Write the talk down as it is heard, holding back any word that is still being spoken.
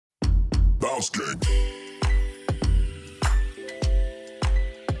Bounce Gang.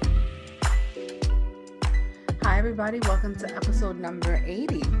 Hi, everybody. Welcome to episode number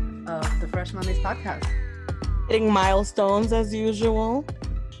 80 of the Fresh Mondays podcast. Hitting milestones as usual.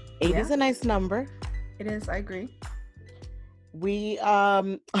 8 is Yeah. a nice number. It is. I agree. We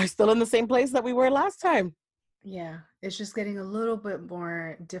are still in the same place that we were last time. Yeah. It's just getting a little bit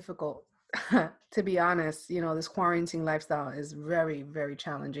more difficult. To be honest, this quarantine lifestyle is very, very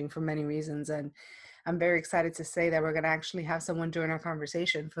challenging for many reasons. And I'm very excited to say that we're going to actually have someone join our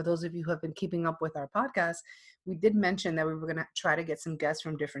conversation. For those of you who have been keeping up with our podcast, we did mention that we were going to try to get some guests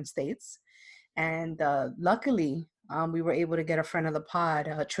from different states. And luckily, we were able to get a friend of the pod,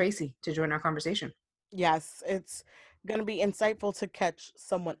 Tracy, to join our conversation. Yes, it's going to be insightful to catch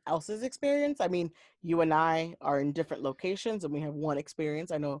someone else's experience. I mean, you and I are in different locations and we have one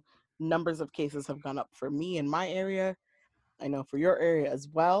experience. I know numbers of cases have gone up for me in my area. I know for your area as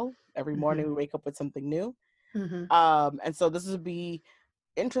well. Every morning we wake up with something new. And so this would be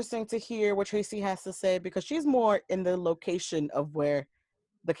interesting to hear what Tracy has to say because she's more in the location of where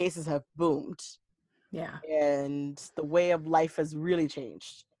the cases have boomed. Yeah. And the way of life has really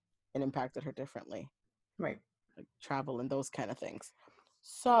changed and impacted her differently. Right. Like travel and those kind of things.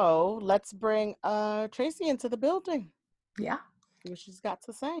 So let's bring Tracy into the building. Yeah. See what she's got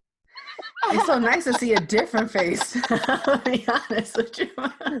to say. It's so nice to see a different face. I'll be honest with you.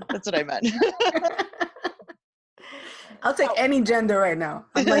 That's what I meant. I'll take any gender right now.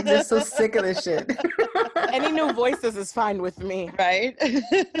 I'm like just so sick of this shit. Any new voices is fine with me. Right?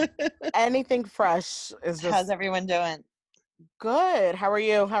 Anything fresh is just How's everyone doing? good. How are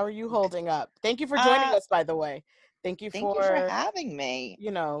you? How are you holding up? Thank you for joining us, by the way. Thank you Thank you for having me.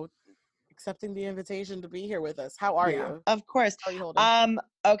 Accepting the invitation to be here with us. How are you? Of course. How are you holding?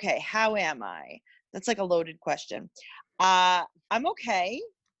 Okay, how am I? That's like a loaded question. I'm okay.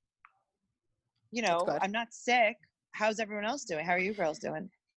 I'm not sick. How's everyone else doing? How are you girls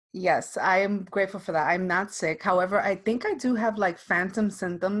doing? Yes, I am grateful for that. I'm not sick. However, I think I do have like phantom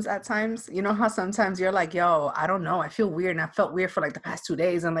symptoms at times. You know how sometimes you're like, yo, I don't know. I feel weird. And I felt weird for like the past 2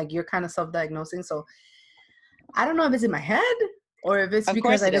 days. And like, you're kind of self-diagnosing. So I don't know if it's in my head or if it's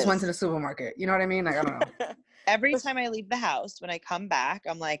because I just went to the supermarket. You know what I mean? Like, I don't know. Every time I leave the house, when I come back,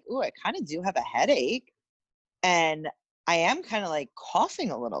 I'm like, ooh, I kind of do have a headache. And I am kind of like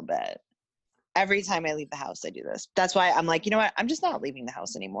coughing a little bit. Every time I leave the house, I do this. That's why I'm like, you know what? I'm just not leaving the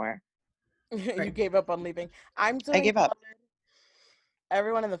house anymore. You gave up on leaving. I gave up.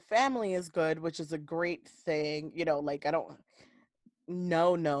 Everyone in the family is good, which is a great thing. I don't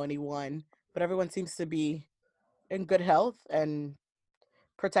know anyone, but everyone seems to be in good health and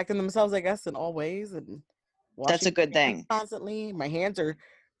protecting themselves, I guess, in all ways. And that's a good thing. Constantly, my hands are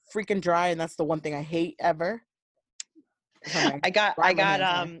freaking dry, and that's the one thing I hate ever. I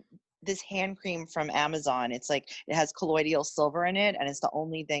got this hand cream from Amazon. It's like it has colloidal silver in it, and it's the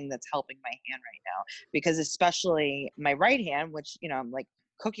only thing that's helping my hand right now. Because especially my right hand, which I'm like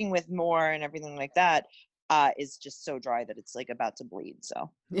cooking with more and everything like that, is just so dry that it's like about to bleed.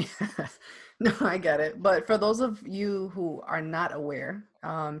 So yeah. No, I get it. But for those of you who are not aware,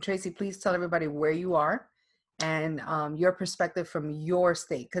 Tracy, please tell everybody where you are and your perspective from your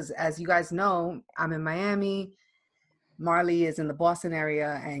state. Because as you guys know, I'm in Miami. Marley is in the Boston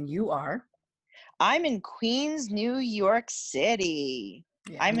area, and you are? I'm in Queens, New York City.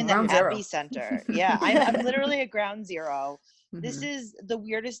 Yeah, I'm in the epicenter. Yeah, I'm literally at ground zero. This is the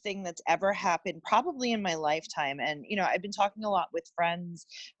weirdest thing that's ever happened probably in my lifetime. And, I've been talking a lot with friends,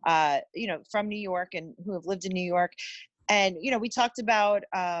 from New York and who have lived in New York. And, we talked about,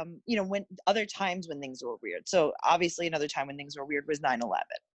 when other times when things were weird. So obviously another time when things were weird was 9/11.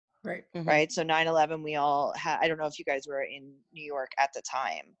 Right. Right. So 9/11, we all had, I don't know if you guys were in New York at the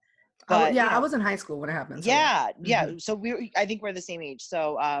time. But I was in high school when it happened. So yeah. So I think we're the same age.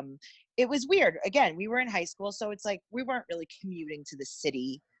 So it was weird. Again, we were in high school. So it's like we weren't really commuting to the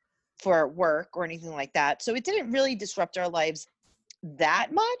city for work or anything like that. So it didn't really disrupt our lives that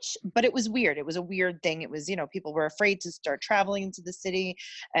much, but it was weird. It was a weird thing. It was, people were afraid to start traveling into the city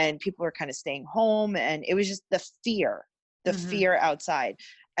and people were kind of staying home. And it was just the fear outside.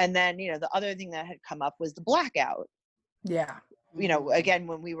 And then, the other thing that had come up was the blackout. Yeah. Again,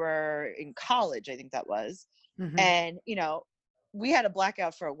 when we were in college, I think that was. And, we had a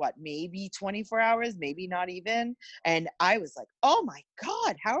blackout for maybe 24 hours, maybe not even. And I was like, oh my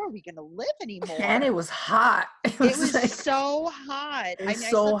God, how are we going to live anymore? And it was hot. It was like, so hot. I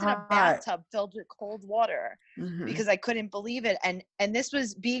slept in a bathtub filled with cold water because I couldn't believe it. And this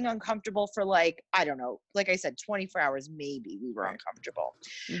was being uncomfortable for like, I don't know, like I said, 24 hours, maybe we were uncomfortable.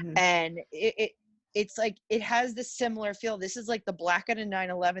 And it's like it has the similar feel. This is like the blackout in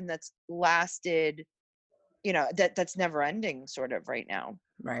 9/11 that's lasted, that's never ending sort of right now.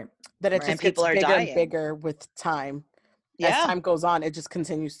 Right. That it Right. And just gets people are bigger and dying. bigger with time. As Yeah. time goes on, it just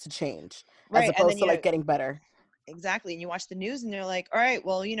continues to change, as Right. And opposed then to like getting better. exactly. And you watch the news and they're like, all right,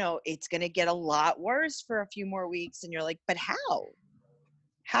 well, it's going to get a lot worse for a few more weeks. And you're like, but how?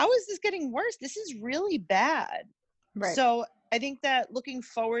 How is this getting worse? This is really bad. Right. So I think that looking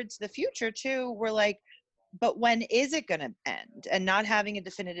forward to the future too, we're like, but when is it going to end? And not having a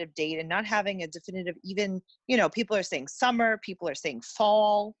definitive date and not having a definitive, even, people are saying summer, people are saying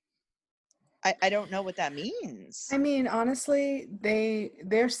fall. I don't know what that means. I mean, honestly,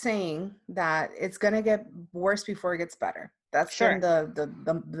 they're saying that it's gonna get worse before it gets better. That's Sure. been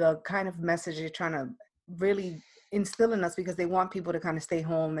the kind of message they're trying to really instill in us, because they want people to kind of stay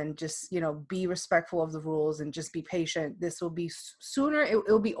home and just, be respectful of the rules and just be patient. This will be sooner.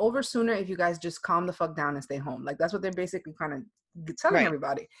 It'll be over sooner if you guys just calm the fuck down and stay home. Like, that's what they're basically kind of telling Right.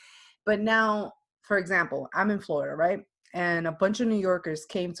 everybody. But now, for example, I'm in Florida, right? And a bunch of New Yorkers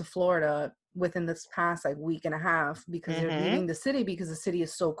came to Florida within this past like week and a half, because they're leaving the city, because the city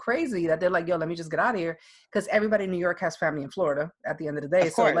is so crazy that they're like, yo, let me just get out of here, because everybody in New York has family in Florida at the end of the day.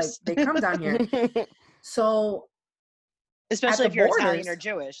 Of So like course. they come down here. So Especially at if the you're Italian or borders,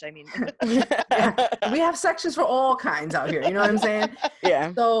 Jewish. I mean, we have sections for all kinds out here. You know what I'm saying?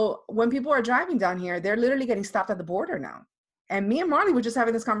 Yeah. So when people are driving down here, they're literally getting stopped at the border now. And me and Marley were just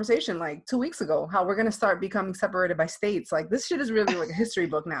having this conversation like 2 weeks ago, how we're going to start becoming separated by states. Like, this shit is really like a history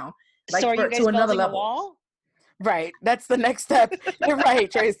book now. Like, so are you guys to another building a level. wall? Right. That's the next step. You're right,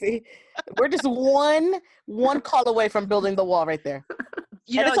 Tracy. We're just one call away from building the wall right there.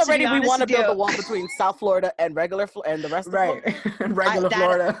 And it's already, we want to build the wall between South Florida and and the rest of Florida. Right. Regular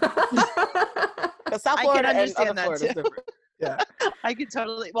Florida. Because South Florida and other Florida is different. Yeah. I could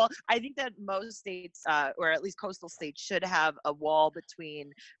totally. Well, I think that most states, or at least coastal states, should have a wall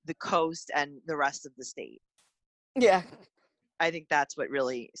between the coast and the rest of the state. Yeah. I think that's what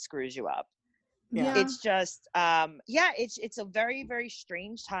really screws you up. Yeah. It's just, it's a very, very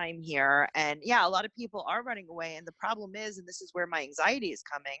strange time here. And a lot of people are running away. And the problem is, and this is where my anxiety is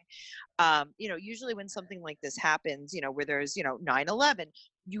coming, usually when something like this happens, where there's, 9/11,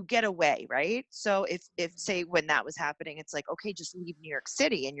 you get away, right? So if say when that was happening, it's like, okay, just leave New York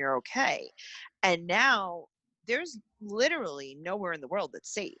City and you're okay. And now there's literally nowhere in the world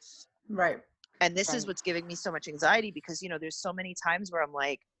that's safe. Right. And this is what's giving me so much anxiety, because, there's so many times where I'm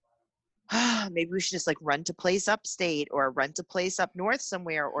like, maybe we should just like rent a place upstate or rent a place up north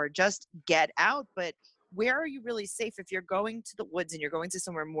somewhere, or just get out. But where are you really safe? If you're going to the woods and you're going to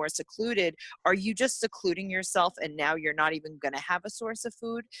somewhere more secluded, are you just secluding yourself and now you're not even going to have a source of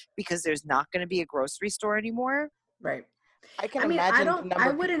food because there's not going to be a grocery store anymore? Right. I mean,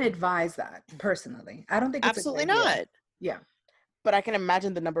 I wouldn't advise that personally. I don't think it's absolutely a good idea. not. Yeah. But I can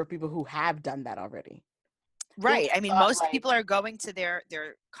imagine the number of people who have done that already. Right. I mean, most people are going to their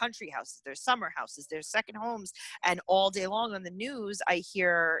country houses, their summer houses, their second homes. And all day long on the news, I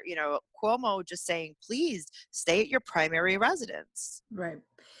hear, Cuomo just saying, please stay at your primary residence. Right.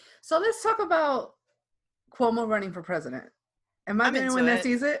 So let's talk about Cuomo running for president. Am I the only one that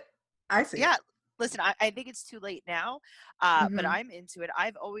sees it? I see. Yeah. Listen, I think it's too late now, but I'm into it.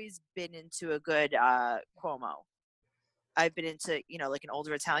 I've always been into a good Cuomo. I've been into, like an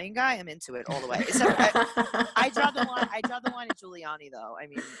older Italian guy. I'm into it all the way. Except I draw the line. I draw the line at Giuliani, though. I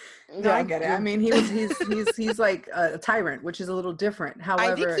mean, no, I get it. I mean, he's like a tyrant, which is a little different.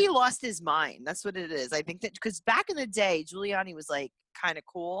 However, I think he lost his mind. That's what it is. I think that because back in the day, Giuliani was like kind of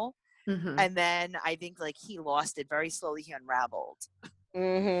cool, and then I think like he lost it very slowly. He unraveled.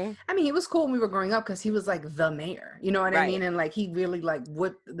 I mean, he was cool when we were growing up because he was like the mayor, you know what I mean? And like he really like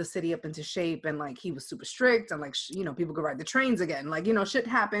whipped the city up into shape, and like he was super strict, and like people could ride the trains again, like shit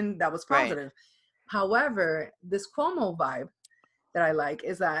happened that was positive. However, this Cuomo vibe that I like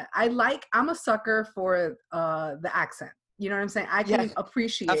is that I'm a sucker for the accent. You know what I'm saying? I can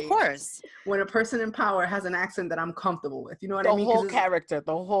appreciate, of course, when a person in power has an accent that I'm comfortable with. You know what I mean? The whole character,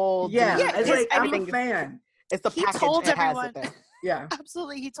 the whole it's like I'm a fan. It's the package that has it there. Yeah,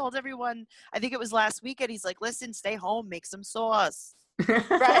 absolutely. He told everyone, I think it was last weekend, he's like, listen, stay home, make some sauce.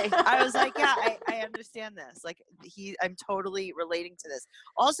 Right. I was like, yeah, I understand this. Like I'm totally relating to this.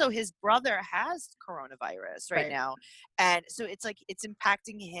 Also, his brother has coronavirus right now. And so it's like, it's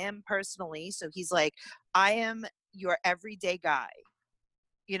impacting him personally. So he's like, I am your everyday guy.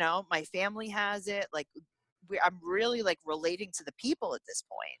 My family has it. Like I'm really like relating to the people at this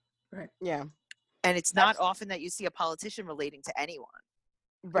point. Right. Yeah. And it's not often that you see a politician relating to anyone.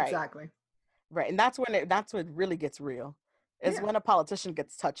 Right. Exactly. Right. And that's when it really gets real. Is when a politician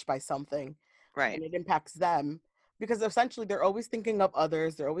gets touched by something Right. and it impacts them, because essentially they're always thinking of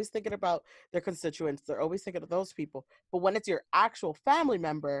others, they're always thinking about their constituents, they're always thinking of those people. But when it's your actual family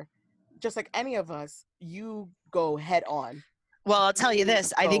member, just like any of us, you go head on. Well, I'll tell you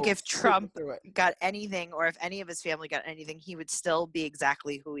this. I think Go if straight Trump through it. got anything, or if any of his family got anything, he would still be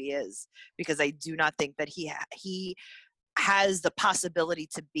exactly who he is, because I do not think that he has the possibility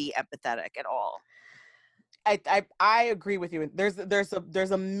to be empathetic at all. I agree with you.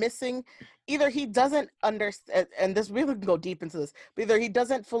 There's a missing, either he doesn't understand, and this really can go deep into this, but either he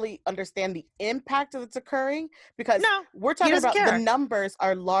doesn't fully understand the impact that's occurring, because No, we're he talking doesn't about the care. numbers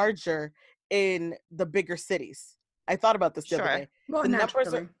are larger in the bigger cities. I thought about this the other Sure. day. Well, The numbers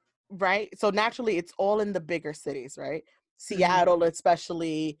naturally. are right. So naturally it's all in the bigger cities, right? Mm-hmm. Seattle,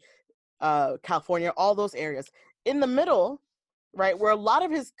 especially, California, all those areas. In the middle, right, where a lot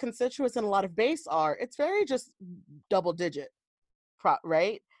of his constituents and a lot of base are, it's very just double digit,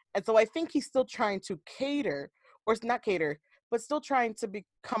 right? And so I think he's still trying to cater, or it's not cater, but still trying to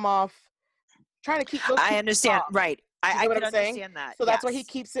come off, trying to keep those I people understand. soft. Right. You I know what could I'm saying? understand that. So that's why he yes.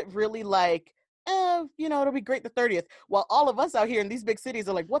 keeps it really like, it'll be great the 30th. While all of us out here in these big cities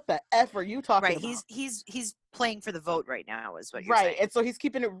are like, what the F are you talking Right. about? He's playing for the vote right now, is what you're Right. saying. And so he's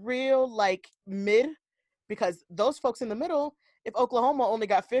keeping it real like mid, because those folks in the middle, if Oklahoma only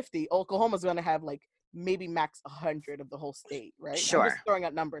got 50, Oklahoma's going to have like maybe max 100 of the whole state, right? I'm Sure. just throwing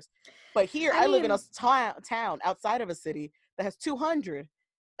out numbers. But here, I live in a town outside of a city that has 200.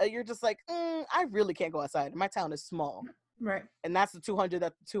 You're just like, I really can't go outside. My town is small. Right. And that's the 200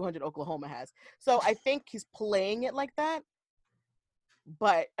 that 200 Oklahoma has. So I think he's playing it like that.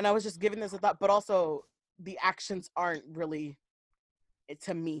 And I was just giving this a thought, but also the actions aren't really,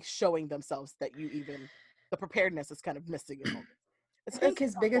 to me, showing themselves that the preparedness is kind of missing in moments. I think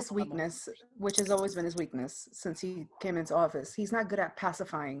his biggest weakness, which has always been his weakness since he came into office, he's not good at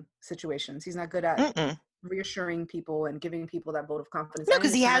pacifying situations. He's not good at reassuring people and giving people that vote of confidence. No,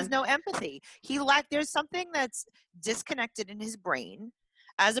 because he has no empathy. There's something that's disconnected in his brain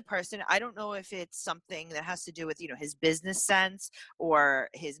as a person. I don't know if it's something that has to do with, his business sense or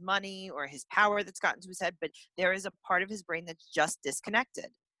his money or his power that's gotten to his head, but there is a part of his brain that's just disconnected.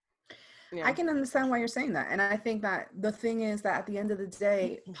 Yeah. I can understand why you're saying that. And I think that the thing is that at the end of the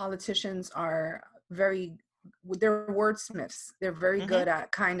day, politicians are they're wordsmiths. They're very good at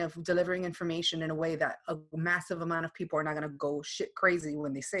kind of delivering information in a way that a massive amount of people are not going to go shit crazy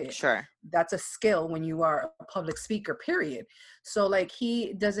when they say it. Sure. That's a skill when you are a public speaker, period. So like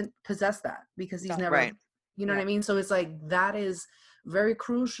he doesn't possess that because he's never, right. You know what I mean? So it's like, that is very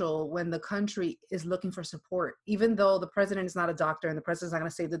crucial when the country is looking for support. Even though the president is not a doctor and the president's not going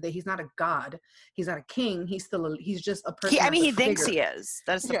to save the day, he's not a god, he's not a king, he's just a person. He thinks he is.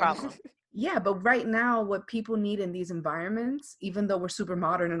 That's the problem. Yeah, but right now what people need in these environments, even though we're super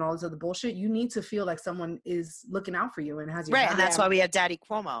modern and all this other bullshit, you need to feel like someone is looking out for you and has your back. And that's why we have Daddy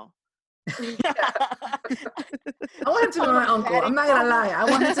Cuomo. I want him to be my uncle. I'm not gonna lie. I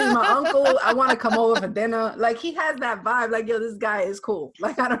want him to be my uncle. I want to come over for dinner. Like, he has that vibe. Like, yo, this guy is cool.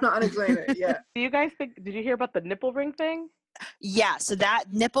 Like, I don't know how to explain it. Yeah. Do you guys did you hear about the nipple ring thing? Yeah. So that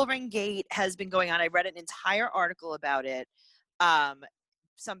nipple ring gate has been going on. I read an entire article about it.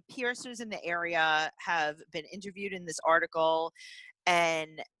 Some piercers in the area have been interviewed in this article,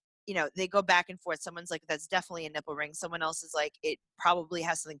 and they go back and forth. Someone's like, that's definitely a nipple ring. Someone else is like, it probably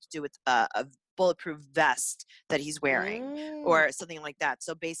has something to do with a bulletproof vest that he's wearing or something like that.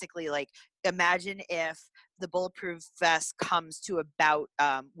 So basically, like, imagine if the bulletproof vest comes to about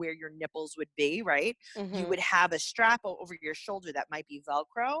where your nipples would be, right? You would have a strap over your shoulder that might be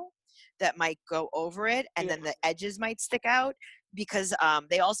Velcro that might go over it, and then the edges might stick out, because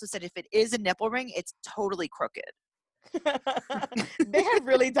they also said if it is a nipple ring, it's totally crooked. They have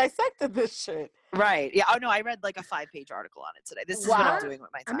really dissected this shit. Right. Yeah. Oh no, I read like a 5-page article on it today. This is what I'm doing with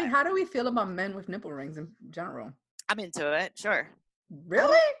my time. I mean, how do we feel about men with nipple rings in general? I'm into it. Sure.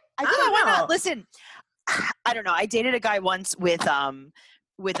 Really? I don't know. Why not? Listen, I don't know. I dated a guy once with a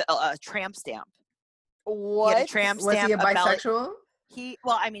tramp stamp. What? He had a tramp stamp. Was he a bisexual? He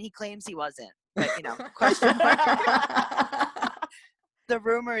claims he wasn't, but question mark. The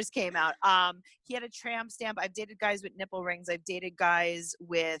rumors came out. He had a tramp stamp. I've dated guys with nipple rings. I've dated guys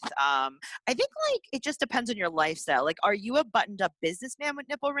with, I think, like, it just depends on your lifestyle. Like, are you a buttoned up businessman with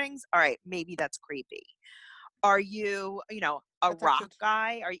nipple rings? All right, maybe that's creepy. Are you, a rock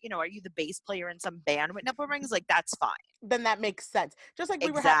guy? Are you the bass player in some band with nipple rings? Like, that's fine. Then that makes sense. Just like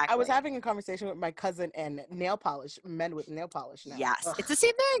I was having a conversation with my cousin and men with nail polish now. Yes, it's the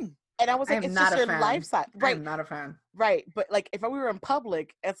same thing. And I was like, it's just your lifestyle. Right. I'm not a fan. Right. But like, if we were in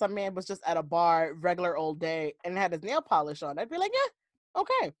public and some man was just at a bar, regular old day, and had his nail polish on, I'd be like, yeah,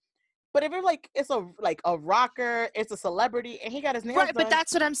 okay. But if you're like, it's a rocker, it's a celebrity, and he got his nails Right, done, but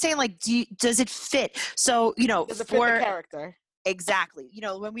that's what I'm saying. Like, does it fit? So, does it fit the character? Exactly.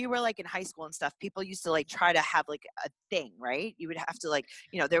 When we were like in high school and stuff, people used to like try to have like a thing, right? You would have to like,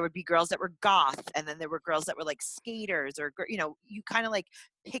 there would be girls that were goth, and then there were girls that were like skaters, or, you kind of like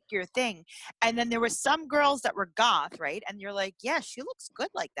pick your thing. And then there were some girls that were goth, right? And you're like, yeah, she looks good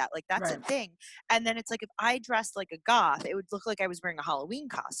like that. Like, that's a thing. And then it's like, if I dressed like a goth, it would look like I was wearing a Halloween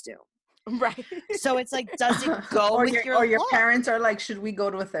costume. Right. So it's like, does it go with your your parents are like, should we go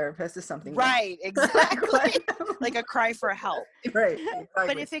to a therapist or something? Right, exactly. Like a cry for help. Right, exactly.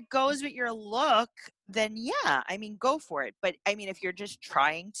 But if it goes with your look, then yeah, I mean, go for it. But I mean, if you're just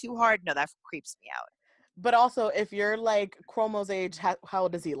trying too hard, no, that creeps me out. But also, if you're like Cuomo's age, how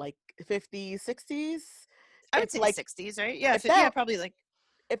old is he? Like 50s, 60s? I would say like 60s, right? Yeah, probably like.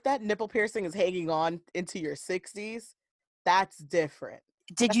 If that nipple piercing is hanging on into your 60s, that's different.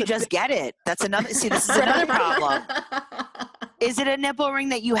 Did you just get it? That's another. See, this is another problem. Is it a nipple ring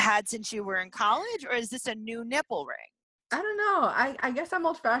that you had since you were in college, or is this a new nipple ring? I don't know. I guess I'm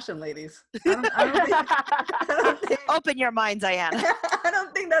old-fashioned, ladies. I don't think, Open your mind, Diana. I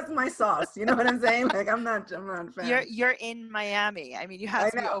don't think that's my sauce. You know what I'm saying? Like, I'm not a fan. You're in Miami. I mean, you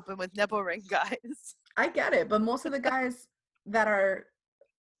have to be open with nipple ring guys. I get it, but most of the guys that are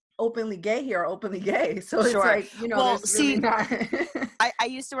openly gay here are openly gay, so it's like, well, see, really not. I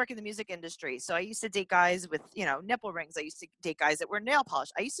used to work in the music industry, so I used to date guys with nipple rings. I used to date guys that wear nail polish.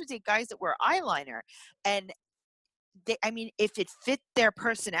 I used to date guys that wear eyeliner, and if it fit their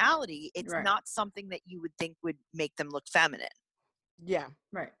personality, it's not something that you would think would make them look feminine. Yeah,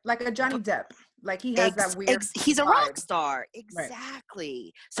 right. Like a Johnny Depp, like he has that weird. He's a rock star,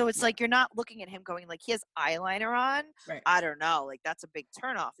 exactly. Right. So it's like you're not looking at him going like he has eyeliner on. Right. I don't know, like that's a big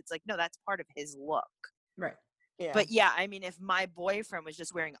turnoff. It's like no, that's part of his look. Right. Yeah. But yeah, I mean, if my boyfriend was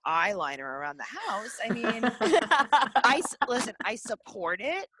just wearing eyeliner around the house, I mean, I support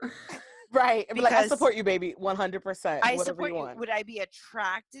it. Right. Like, I support you, baby, 100%. I support you. Would I be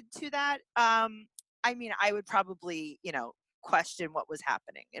attracted to that? I mean, I would probably, question what was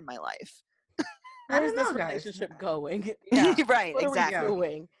happening in my life. Where is this relationship going? Yeah. Right, what exactly. Are we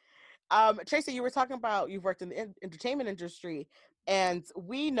doing? Tracy, you were talking about you've worked in the entertainment industry, and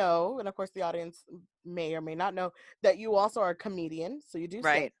we know, and of course the audience may or may not know, that you also are a comedian, so you do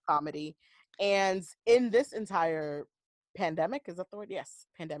stand-up comedy. And in this entire pandemic, is that the word? Yes,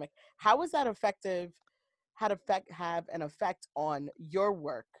 pandemic. How is that effective? How to have an effect on your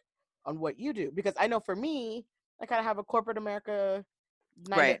work, on what you do? Because I know for me, I kind of have a corporate America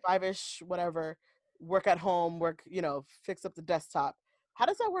 9 to 5-ish, whatever, work at home, fix up the desktop. How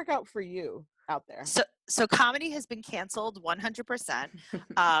does that work out for you out there? So comedy has been canceled 100%.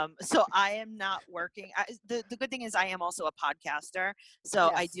 So I am not working. The good thing is I am also a podcaster.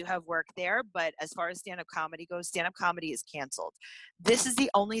 So I do have work there. But as far as stand-up comedy goes, stand-up comedy is canceled. This is the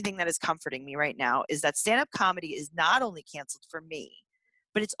only thing that is comforting me right now, is that stand-up comedy is not only canceled for me,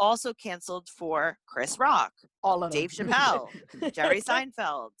 but it's also canceled for Chris Rock, all of them. Dave Chappelle, Jerry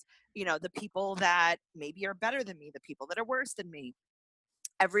Seinfeld, the people that maybe are better than me, the people that are worse than me.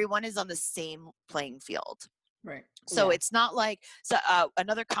 Everyone is on the same playing field. Right. So it's not like,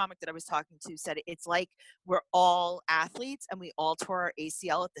 another comic that I was talking to said it's like we're all athletes and we all tore our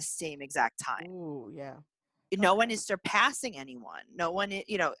ACL at the same exact time. Ooh, yeah. No one is surpassing anyone. No one,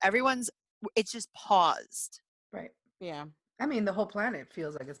 it's just paused. Right. Yeah. I mean, the whole planet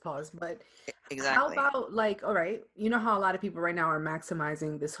feels like it's paused, but exactly. How about like, all right, you know how a lot of people right now are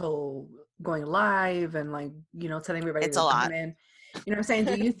maximizing this whole going live and like, telling everybody it's a lot. In. You know what I'm saying?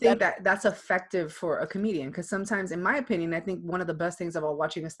 Do you think that that's effective for a comedian? Because sometimes, in my opinion, I think one of the best things about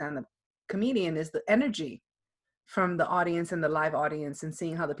watching a stand-up comedian is the energy from the audience and the live audience and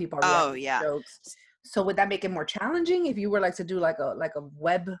seeing how the people are reacting to jokes. So would that make it more challenging if you were like to do like a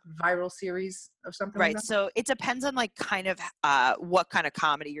web viral series or something? Right. Like that? So it depends on like kind of what kind of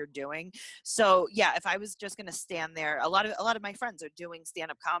comedy you're doing. So yeah, if I was just going to stand there, a lot of my friends are doing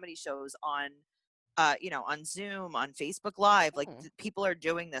stand-up comedy shows on on Zoom, on Facebook Live, like people are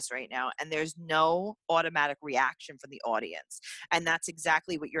doing this right now, and there's no automatic reaction from the audience. And that's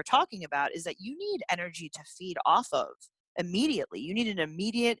exactly what you're talking about, is that you need energy to feed off of immediately. You need an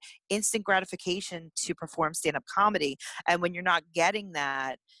immediate instant gratification to perform stand-up comedy. And when you're not getting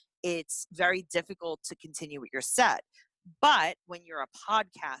that, it's very difficult to continue with your set. But when you're a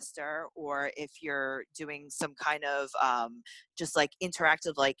podcaster, or if you're doing some kind of just like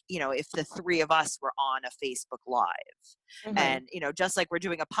interactive, like, if the three of us were on a Facebook Live, and, just like we're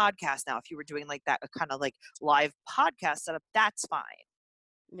doing a podcast now, if you were doing like that, a kind of like live podcast setup, that's fine.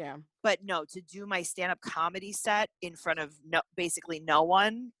 Yeah. But no, to do my stand-up comedy set in front of basically no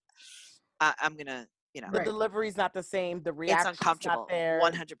one, I'm gonna, you know, The Right. delivery's not the same. The it's reaction's not uncomfortable. there.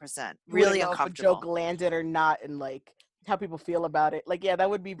 100%. You wouldn't Really know if a uncomfortable. joke landed or not, and like how people feel about it. Like, yeah, that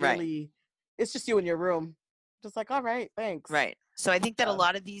would be Right. really. It's just you in your room, just like, all right, thanks. Right. So I think that a Uh,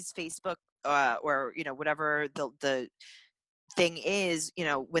 lot of these Facebook or, you know, whatever the thing is, you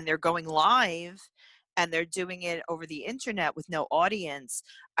know, when they're going live and they're doing it over the internet with no audience,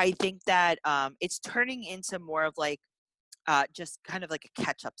 I think that it's turning into more of like just kind of like a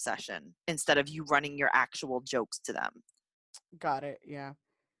catch-up session instead of you running your actual jokes to them. Got it. Yeah.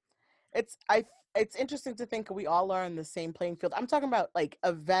 It's interesting to think we all are on the same playing field. I'm talking about like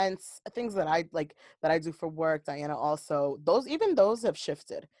events, things that I like that I do for work. Diana also, those have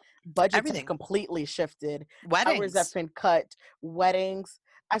shifted. Budgets have Everything. completely shifted. Hours Weddings. have been cut. Weddings.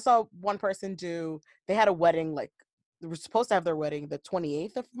 I saw one person they had a wedding, like they were supposed to have their wedding the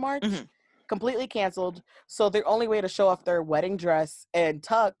 28th of March, Mhm. completely canceled. So their only way to show off their wedding dress and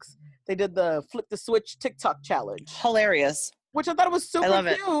tux, they did the flip the switch TikTok challenge, Hilarious. which I thought was super love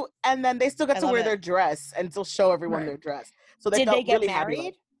it. cute. And then they still got I to love wear it. their dress and still show everyone Right. their dress. So they Did felt they get really happy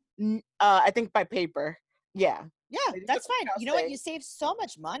about married? it. I think by paper. Yeah. Yeah, They did that's the fine. house You know what? thing. You save so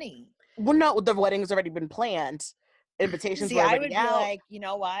much money. Well, no, the wedding's already been planned. Invitations See, were I already would be out. like, you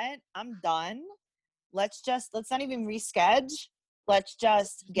know what? I'm done. Let's not even reschedule. Let's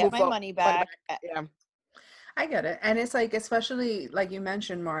just get Move my forward, money back. Yeah. I get it. And it's like, especially like you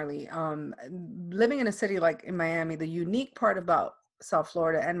mentioned, Marley, living in a city like in Miami, the unique part about South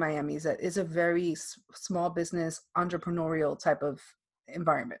Florida and Miami is that it's a very small business, entrepreneurial type of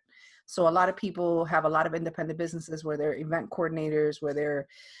environment. So a lot of people have a lot of independent businesses where they're event coordinators, where they're,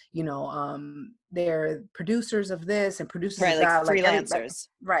 they're producers of this and producers Right, of like that, freelancers.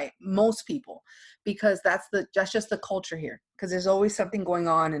 right. Most people, because that's just the culture here. Because there's always something going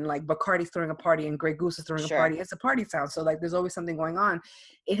on, and like Bacardi's throwing a party and Grey Goose is throwing a Sure. party. It's a party town, so like there's always something going on.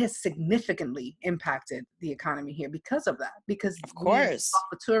 It has significantly impacted the economy here because of that. Because Of we live course. off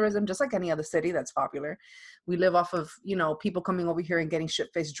of tourism, just like any other city that's popular. We live off of people coming over here and getting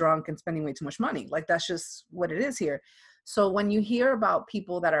shit-faced drunk and spending way too much money. Like that's just what it is here. So when you hear about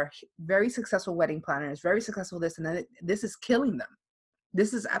people that are very successful wedding planners, very successful this and that, this is killing them.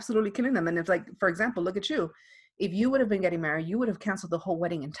 This is absolutely killing them. And it's like, for example, look at you. If you would have been getting married, you would have canceled the whole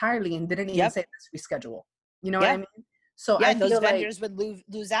wedding entirely and didn't even Yep. say let's reschedule. You know what I Yeah. mean? So Yeah, I and those feel like, vendors would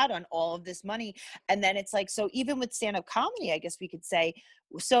lose out on all of this money. And then it's like, so even with stand-up comedy, I guess we could say,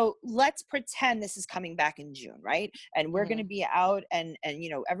 so let's pretend this is coming back in June, right? And we're going to be out and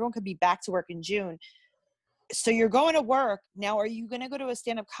everyone could be back to work in June. So you're going to work. Now, are you going to go to a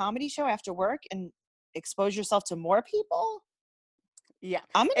stand-up comedy show after work and expose yourself to more people? Yeah.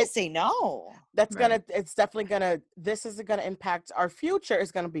 I'm going to say no. This is gonna impact our future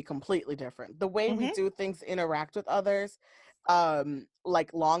is gonna be completely different. The way we do things, interact with others,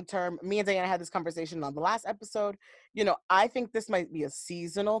 like long term. Me and Diana had this conversation on the last episode. I think this might be a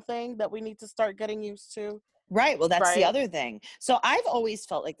seasonal thing that we need to start getting used to. Right. Well, that's the Right. other thing. So I've always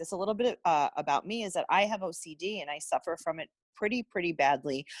felt like this. A little bit about me is that I have OCD and I suffer from it pretty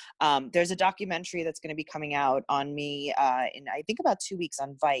badly. There's a documentary that's going to be coming out on me in I think about 2 weeks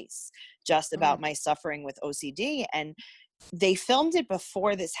on Vice, just about my suffering with OCD. And they filmed it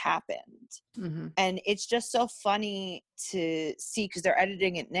before this happened. And it's just so funny to see because they're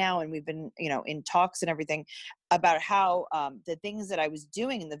editing it now, and we've been in talks and everything about how the things that I was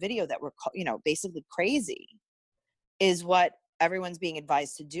doing in the video that were basically crazy is what everyone's being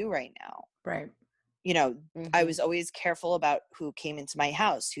advised to do right now. right. I was always careful about who came into my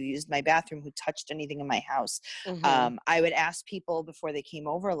house, who used my bathroom, who touched anything in my house. I would ask people before they came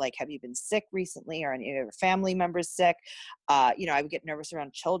over, like, have you been sick recently, or any of your family members sick? I would get nervous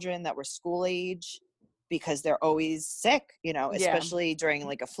around children that were school age because they're always sick, especially during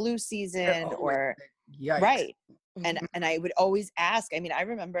like a flu season or Yikes. right. And I would always ask. I mean, I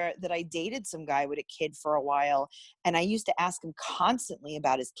remember that I dated some guy with a kid for a while, and I used to ask him constantly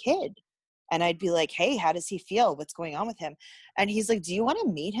about his kid. And I'd be like, hey, how does he feel? What's going on with him? And he's like, do you want to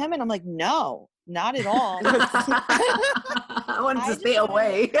meet him? And I'm like, no, not at all. I wanted to stay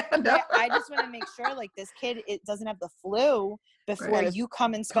away. I just want to make sure like this kid, it doesn't have the flu before you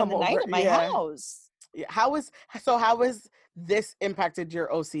come and spend the night at my house. Yeah. How is this impacted your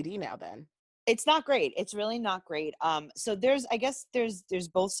OCD now then? It's not great. It's really not great. So I guess there's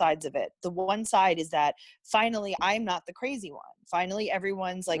both sides of it. The one side is that finally I'm not the crazy one. Finally,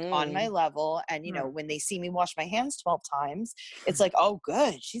 everyone's like on my Mm. level. And, you know, when they see me wash my hands 12 times, it's like, oh,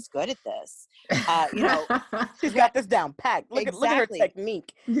 good. She's good at this. You know, She's got this down packed. Look at her exactly.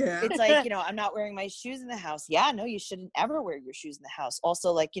 technique. Yeah. It's like, you know, I'm not wearing my shoes in the house. Yeah, no, you shouldn't ever wear your shoes in the house.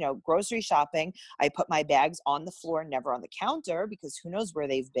 Also, like, you know, grocery shopping, I put my bags on the floor, never on the counter, because who knows where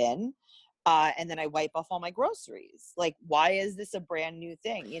they've been. And then I wipe off all my groceries. Like, why is this a brand new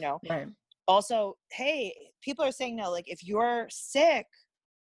thing? You know, Right. also, hey, people are saying now, like, if you're sick,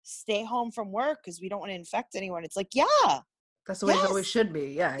 stay home from work because we don't want to infect anyone. It's like, yeah, That's the way it always yes, should be.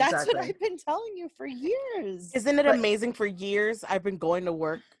 Yeah, that's exactly. what I've been telling you for years. Isn't it But- amazing? For years, I've been going to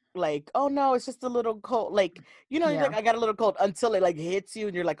work like, oh no, it's just a little cold. Like, you know, you're like, Yeah. I got a little cold until it like hits you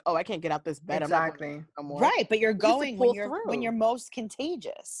and you're like, oh, I can't get out this bed. I'm not going to Exactly. work no more. Right, but you're used to going pull when you're through. most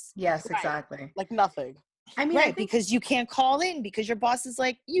contagious. Yes, Right. exactly. Like nothing. I mean, I Right, think because you can't call in because your boss is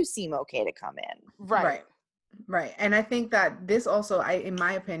like, you seem okay to come in. Right. Right. And I think that this also, in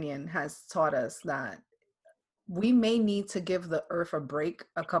my opinion, has taught us that we may need to give the earth a break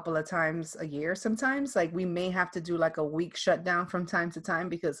a couple of times a year sometimes. Like we may have to do like a week shutdown from time to time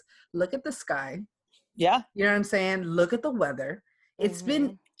because look at the sky. Yeah. You know what I'm saying? Look at the weather. It's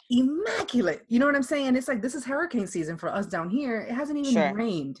been Mhm. immaculate. You know what I'm saying? It's like this is hurricane season for us down here. It hasn't even Sure.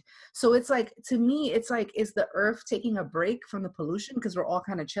 rained. So it's like, to me, it's like, is the earth taking a break from the pollution because we're all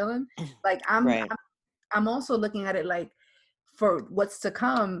kind of chilling? Like Right. I'm also looking at it like for what's to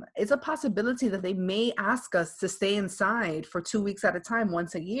come, it's a possibility that they may ask us to stay inside for 2 weeks at a time,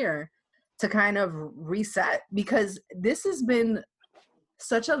 once a year, to kind of reset, because this has been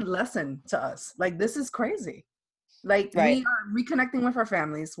such a lesson to us. Like, this is crazy. Like, Right. we are reconnecting with our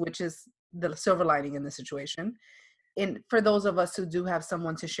families, which is the silver lining in the situation. And for those of us who do have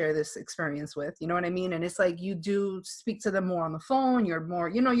someone to share this experience with, you know what I mean? And it's like, you do speak to them more on the phone. You're more,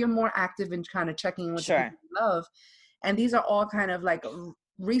 you know, you're more active in kind of checking in with the Sure. people you love. And these are all kind of like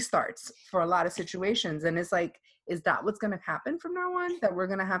restarts for a lot of situations. And it's like, is that what's going to happen from now on? That we're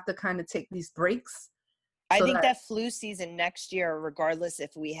going to have to kind of take these breaks? I so think that flu season next year, regardless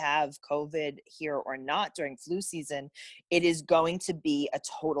if we have COVID here or not during flu season, it is going to be a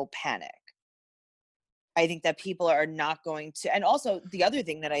total panic. I think that people are not going to, and also the other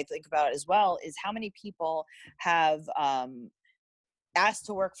thing that I think about as well is how many people have asked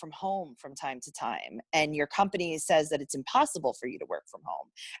to work from home from time to time, and your company says that it's impossible for you to work from home.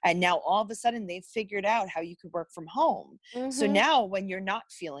 And now all of a sudden they've figured out how you could work from home. So Mhm. now when you're not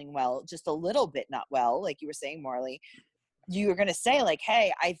feeling well, just a little bit not well, like you were saying, Marley, you're going to say like,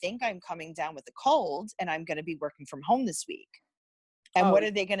 hey, I think I'm coming down with a cold and I'm going to be working from home this week. And Oh, what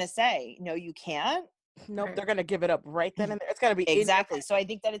are they going to say? No, you can't. nope, Right. they're gonna give it up right then and there. It's gotta be in your Exactly. head. So I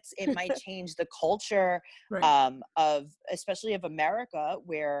think that it might change the culture Right. of, especially of America,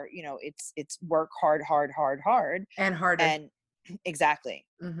 where, you know, it's work hard, And harder. and exactly.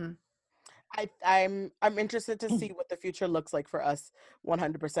 Mm-hmm. I'm interested to see what the future looks like for us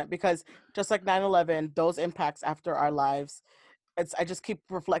 100%, because just like 9/11, those impacts after our lives, I just keep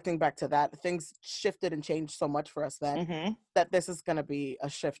reflecting back to that. Things shifted and changed so much for us then Hmm. that this is going to be a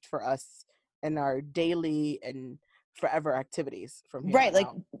shift for us in our daily and forever activities from here Right.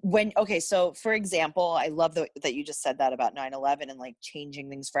 on Like out. okay, so for example, I love that you just said that about 9/11 and like changing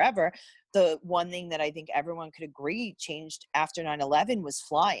things forever. The one thing that I think everyone could agree changed after 9/11 was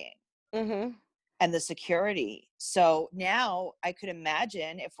flying Mm-hmm. and the security. So now I could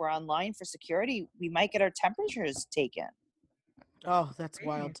imagine if we're online for security, we might get our temperatures taken. Oh, that's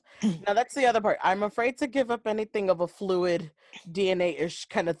wild. Now that's the other part. I'm afraid to give up anything of a fluid DNA-ish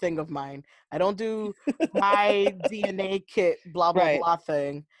kind of thing of mine. I don't do my DNA kit blah blah Right. blah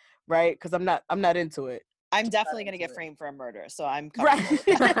thing, right? Because I'm not into it. I'm Just not definitely going to into get it. framed for a murder, so I'm Right.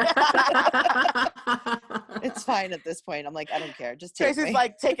 it's fine at this point. I'm like, I don't care. Just take Tracy's me.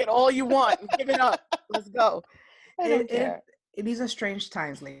 like, take it all you want. Give it up. Let's go. I don't care. These are strange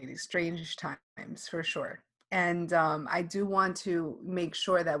times, ladies. Strange times for sure. And I do want to make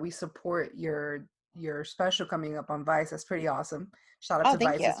sure that we support your special coming up on Vice. That's pretty awesome. Shout out Oh, to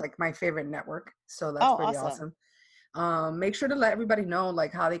thank Vice. you. It's like my favorite network. So that's Oh, pretty awesome. awesome. Make sure to let everybody know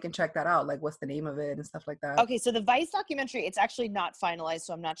like how they can check that out, like what's the name of it and stuff like that. Okay, so the Vice documentary, it's actually not finalized,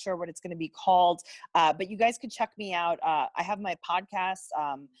 so I'm not sure what it's going to be called. But you guys could check me out. I have my podcast.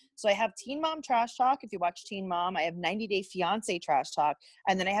 So I have Teen Mom Trash Talk. If you watch Teen Mom, I have 90 Day Fiance Trash Talk.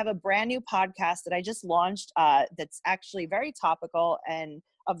 And then I have a brand new podcast that I just launched that's actually very topical and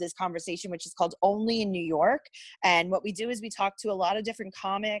of this conversation, which is called Only in New York. And what we do is we talk to a lot of different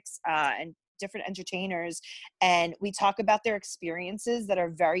comics and different entertainers, and we talk about their experiences that are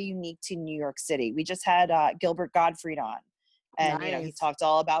very unique to New York City. We just had Gilbert Gottfried on, and you know, he Nice. talked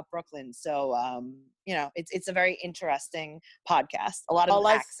all about Brooklyn. So you know, it's a very interesting podcast. A lot of All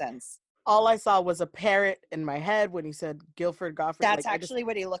I, accents. all I saw was a parrot in my head when he said Guilford Godfrey. That's like, actually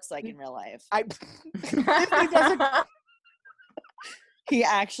what he looks like in real life. I Disney doesn't. He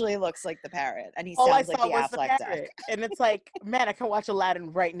actually looks like the parrot, and he All I sounds like saw the was the Affleck duck. parrot, and it's like, man, I can watch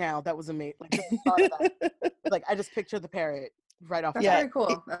Aladdin right now. That was amazing. Like, just the thought of that. Like, I just pictured the parrot right off. That's Yeah, very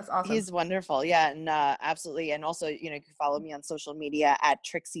cool. That's awesome. He's wonderful. Yeah, and absolutely. And also, you know, you can follow me on social media at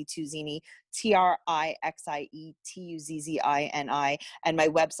Trixie Tuzzini, TrixieTuzzini. And my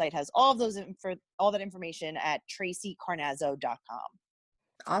website has all of those all that information at tracycarnazzo.com.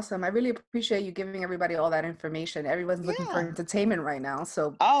 Awesome. I really appreciate you giving everybody all that information. Everyone's looking for Yeah. entertainment right now.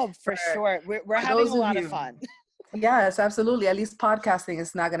 So Oh, for sure. We're having those a of lot of you- fun. yes, absolutely. At least podcasting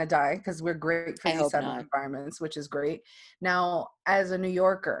is not going to die because we're great for I these hope type not. of environments, which is great. Now, as a New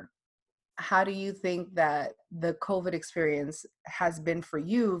Yorker, how do you think that the COVID experience has been for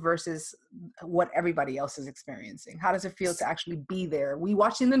you versus what everybody else is experiencing? How does it feel to actually be there? We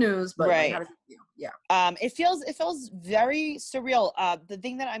watching the news, but like, Right. how does it feel? Yeah. It feels very surreal. The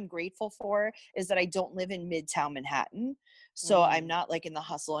thing that I'm grateful for is that I don't live in Midtown Manhattan. So I'm not like in the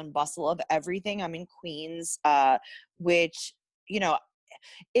hustle and bustle of everything. I'm in Queens, which, you know,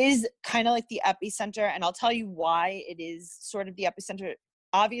 is kind of like the epicenter. And I'll tell you why it is sort of the epicenter.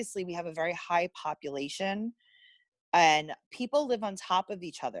 Obviously, we have a very high population and people live on top of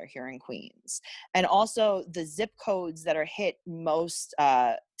each other here in Queens. And also the zip codes that are hit most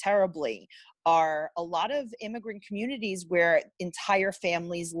terribly are a lot of immigrant communities where entire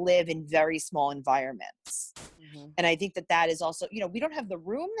families live in very small environments. And I think that that is also, you know, we don't have the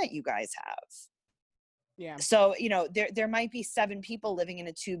room that you guys have. Yeah. So, you know, there might be 7 people living in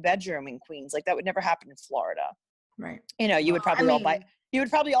a 2-bedroom in Queens. Like that would never happen in Florida. Right. You know, you would Well, probably I all buy mean, you would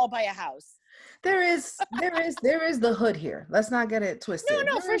probably all buy a house. there is the hood here. Let's not get it twisted.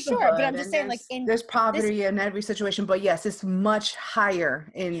 No, There for is the sure. But hood, I'm just and saying, like in there's this, poverty in every situation. But yes, it's much higher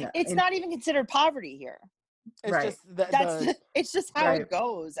it's in not even considered poverty here. It's right. just the That's it's just how Right. it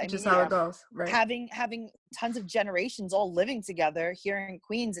goes. I It's mean, just you how know, it goes. Right. having tons of generations all living together here in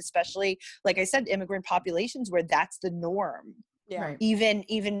Queens, especially like I said, immigrant populations where that's the norm. yeah. Right.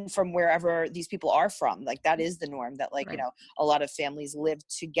 Even from wherever these people are from, like that is the norm, that like, you Right. know, a lot of families live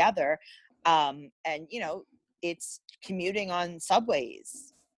together. And you know, it's commuting on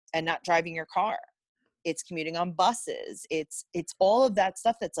subways and not driving your car. It's commuting on buses. It's all of that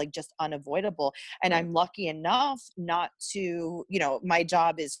stuff that's like just unavoidable. And Right. I'm lucky enough not to, you know, my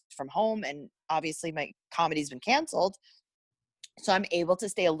job is from home and obviously my comedy's been canceled. So I'm able to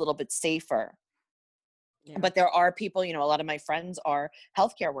stay a little bit safer. Yeah. But there are people, you know, a lot of my friends are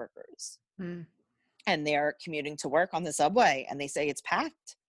healthcare workers Mm. and they're commuting to work on the subway and they say it's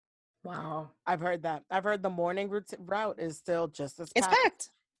packed. Wow. I've heard that. I've heard the morning route is still just as It's packed. packed.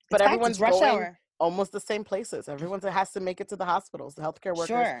 But It's packed. everyone's It's rush going hour. almost the same places. Everyone's has to make it to the hospitals, the healthcare workers,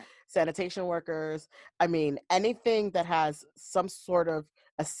 Sure. sanitation workers. I mean, anything that has some sort of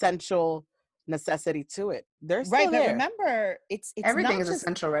essential necessity to it. They're still Right. But there. remember, it's Everything not is just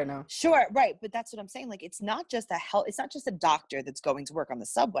essential right now. sure, right. But that's what I'm saying. Like it's not just it's not just a doctor that's going to work on the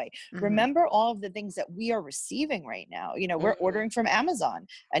subway. Mhm. Remember all of the things that we are receiving right now. You know, we're Mhm. ordering from Amazon.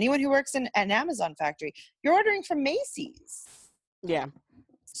 Anyone who works in an Amazon factory, you're ordering from Macy's. Yeah.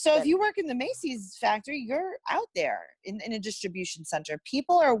 So if That- you work in the Macy's factory, you're out there in a distribution center.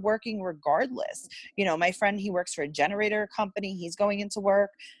 People are working regardless. You know, my friend, he works for a generator company. He's going into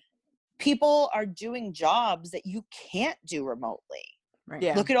work. People are doing jobs that you can't do remotely. Right.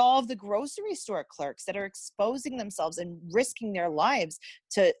 Yeah. Look at all of the grocery store clerks that are exposing themselves and risking their lives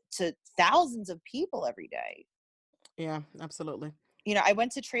to thousands of people every day. Yeah, absolutely. You know, I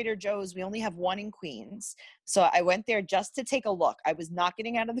went to Trader Joe's. We only have one in Queens. So I went there just to take a look. I was not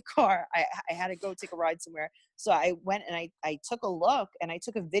getting out of the car. I had to go take a ride somewhere. So I went and I took a look and I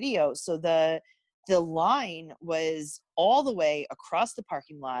took a video. So the line was all the way across the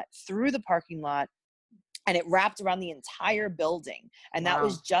parking lot, through the parking lot, and it wrapped around the entire building. And that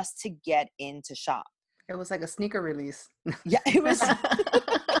was Wow. just to get in to shop. It was like a sneaker release. Yeah, it was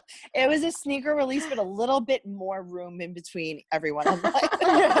it was a sneaker release, but a little bit more room in between everyone on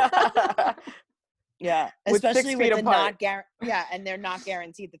the Yeah, With 6 especially feet with the apart. and they're not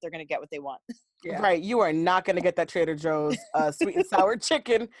guaranteed that they're going to get what they want. Yeah. Right. You are not going to get that Trader Joe's sweet and sour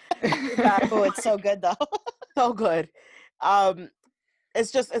chicken. Oh, it's so good though. So good.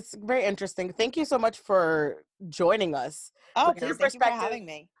 It's very interesting. Thank you so much for joining us. Oh, Your please, thank you for perspective- having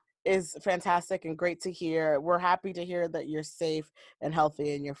me. is fantastic and great to hear. We're happy to hear that you're safe and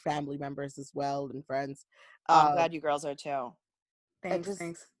healthy, and your family members as well and friends. Oh, I'm glad you girls are too. And Thanks, just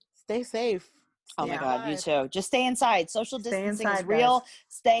thanks. stay safe. Oh Stay my Yeah. God, you inside. too. Just stay inside. Social Stay distancing is inside, real. guys.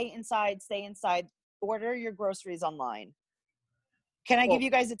 Stay inside. Stay inside. Order your groceries online. Can I give Well,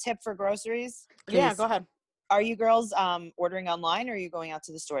 you guys a tip for groceries? yeah, Please. go ahead. Are you girls ordering online, or are you going out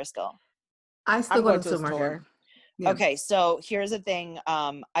to the store still? I still I'm go to going the to the supermarket. store. Yeah. Okay, so here's the thing.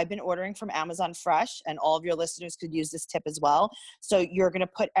 I've been ordering from Amazon Fresh, and all of your listeners could use this tip as well. So you're going to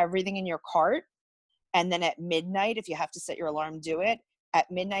put everything in your cart, and then at midnight, if you have to set your alarm, do it. At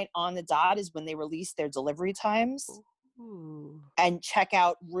midnight on the dot is when they release their delivery times. Ooh. And check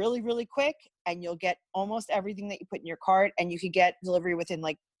out really, really quick, and you'll get almost everything that you put in your cart, and you can get delivery within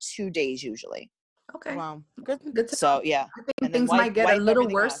like 2 days usually. Okay. Wow. Good. Good to So know. yeah, I think and then things might get a wipe little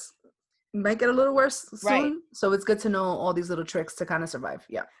everything off. worse. Might get a little worse soon. Right. So it's good to know all these little tricks to kind of survive.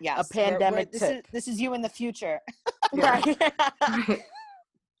 Yeah. Yes, pandemic tip. This is you in the future. Yeah. Right. Right.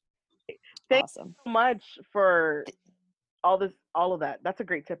 Thank Awesome. you so much for all of that. That's a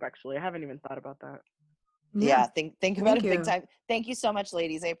great tip, actually. I haven't even thought about that. Yeah, think about Thank it big you. time. Thank you so much,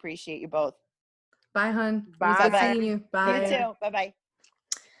 ladies. I appreciate you both. Bye, hun. It was Bye. good Bye-bye. seeing you. Bye. You too. Bye bye.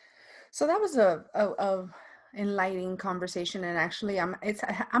 So that was a enlightening conversation, and actually, I'm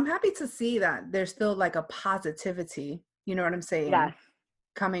happy to see that there's still like a positivity. You know what I'm saying? Yes.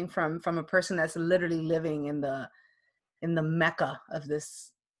 Coming from a person that's literally living in the mecca of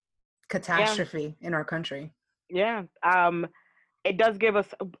this catastrophe in our country. Yeah. It does give us,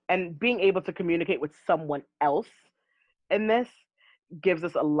 and being able to communicate with someone else in this gives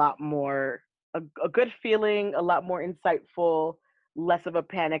us a lot more, a good feeling, a lot more insightful, less of a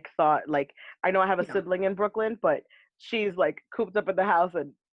panic thought. Like, I know I have a Yeah. sibling in Brooklyn, but she's like cooped up in the house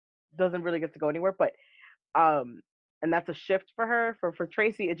and doesn't really get to go anywhere. But, and that's a shift for her. For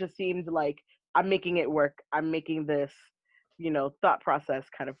Tracy, it just seemed like I'm making it work. I'm making this, thought process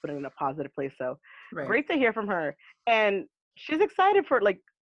kind of putting in a positive place. So Right. great to hear from her. And she's excited for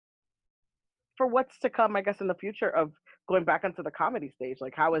what's to come, I guess, in the future of going back onto the comedy stage.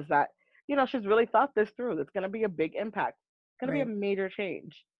 Like, how is that? She's really thought this through. It's going to be a big impact. It's going to be a Right. major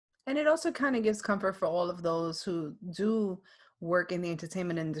change. And it also kind of gives comfort for all of those who do work in the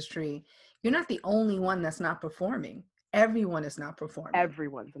entertainment industry. You're not the only one that's not performing. Everyone is not performing.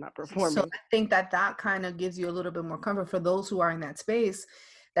 Everyone's not performing. So I think that kind of gives you a little bit more comfort for those who are in that space,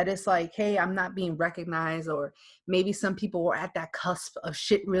 that it's like, hey, I'm not being recognized, or maybe some people were at that cusp of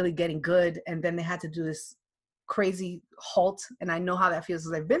shit really getting good, and then they had to do this crazy halt. And I know how that feels,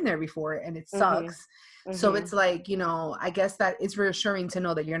 because I've been there before, and it sucks. So it's like, I guess that it's reassuring to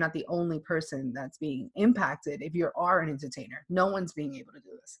know that you're not the only person that's being impacted. If you are an entertainer, no one's being able to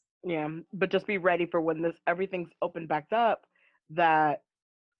do this. Yeah, but just be ready for when everything's open back up, that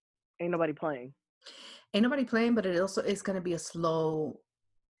ain't nobody playing. Ain't nobody playing, but it also is going to be a slow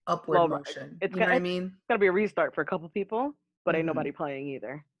upward Slow, motion. it's You know what I mean? It's gonna be a restart for a couple people, but ain't Mhm. nobody playing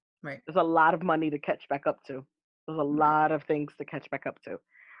either. Right. There's a lot of money to catch back up to. There's a lot of things to catch back up to.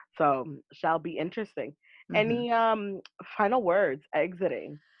 So shall be interesting. Mhm. Any final words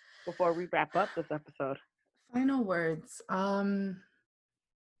exiting before we wrap up this episode? Final words.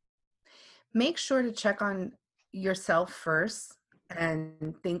 Make sure to check on yourself first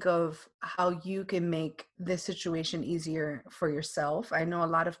and think of how you can make this situation easier for yourself. I know a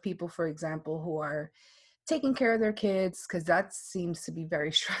lot of people, for example, who are taking care of their kids, because that seems to be very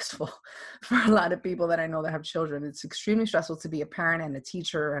stressful for a lot of people that I know that have children. It's extremely stressful to be a parent and a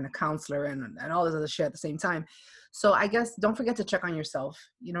teacher and a counselor and all this other shit at the same time. So I guess don't forget to check on yourself.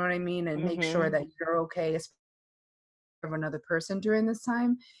 You know what I mean? And make sure that you're okay as another person during this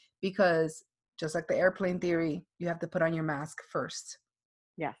time, because just like the airplane theory, you have to put on your mask first.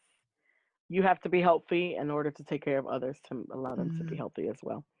 Yes. You have to be healthy in order to take care of others, to allow them to be Mhm. healthy as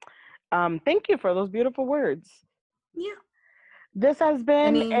well. Thank you for those beautiful words. Yeah. This has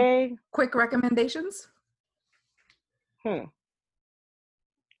been Any quick recommendations?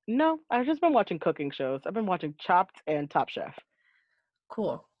 No, I've just been watching cooking shows. I've been watching Chopped and Top Chef.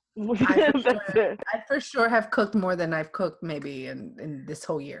 Cool. That's it. I for sure have cooked more than I've cooked maybe in this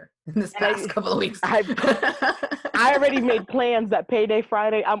whole year, in this past couple of weeks. I already made plans that payday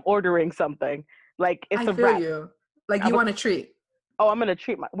Friday, I'm ordering something. Like, it's a feel wrap. you. Like, you want a treat. Oh, I'm going to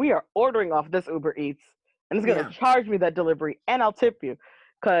treat we are ordering off this Uber Eats, and it's going to charge me that delivery, and I'll tip you,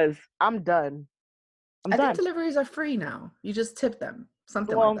 because I'm done. I think deliveries are free now. You just tip them.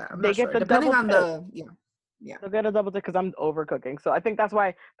 Something like that. I'm they not get sure. the Depending on double the, yeah. They'll get a double tip because I'm overcooking. So I think that's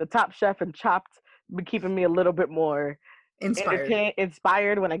why the Top Chef and Chopped be keeping me a little bit more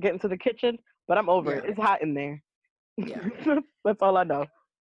inspired when I get into the kitchen. But I'm over it. It's hot in there. Yeah. That's all I know.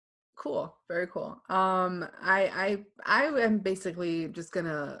 Cool. Very cool. I am basically just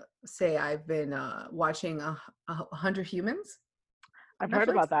gonna say I've been watching 100 Humans I've on heard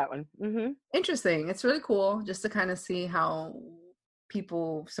Netflix. about that one. Interesting. It's really cool just to kind of see how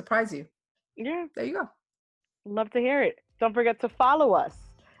people surprise you. Yeah, There you go. love to hear it. Don't forget to follow us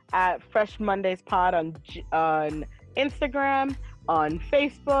at Fresh Mondays Pod on Instagram, on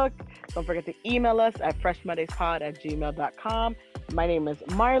Facebook. Don't forget to email us at freshmondayspod@gmail.com. My name is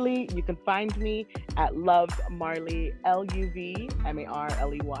Marley. You can find me at lovemarley, LUVMARLEY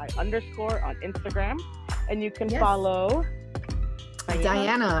 _ on Instagram. And you can Yes. follow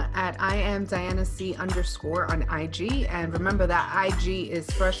Diana at I am Diana C _ on IG. And remember that IG is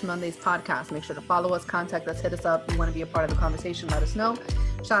Fresh Mondays Podcast. Make sure to follow us, contact us, hit us up. If you want to be a part of the conversation, let us know.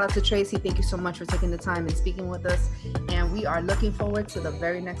 Shout out to Tracy. Thank you so much for taking the time and speaking with us. And we are looking forward to the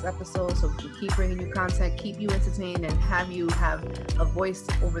very next episode. So we can keep bringing you content, keep you entertained, and have you have a voice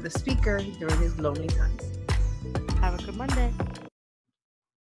over the speaker during these lonely times. Have a good Monday.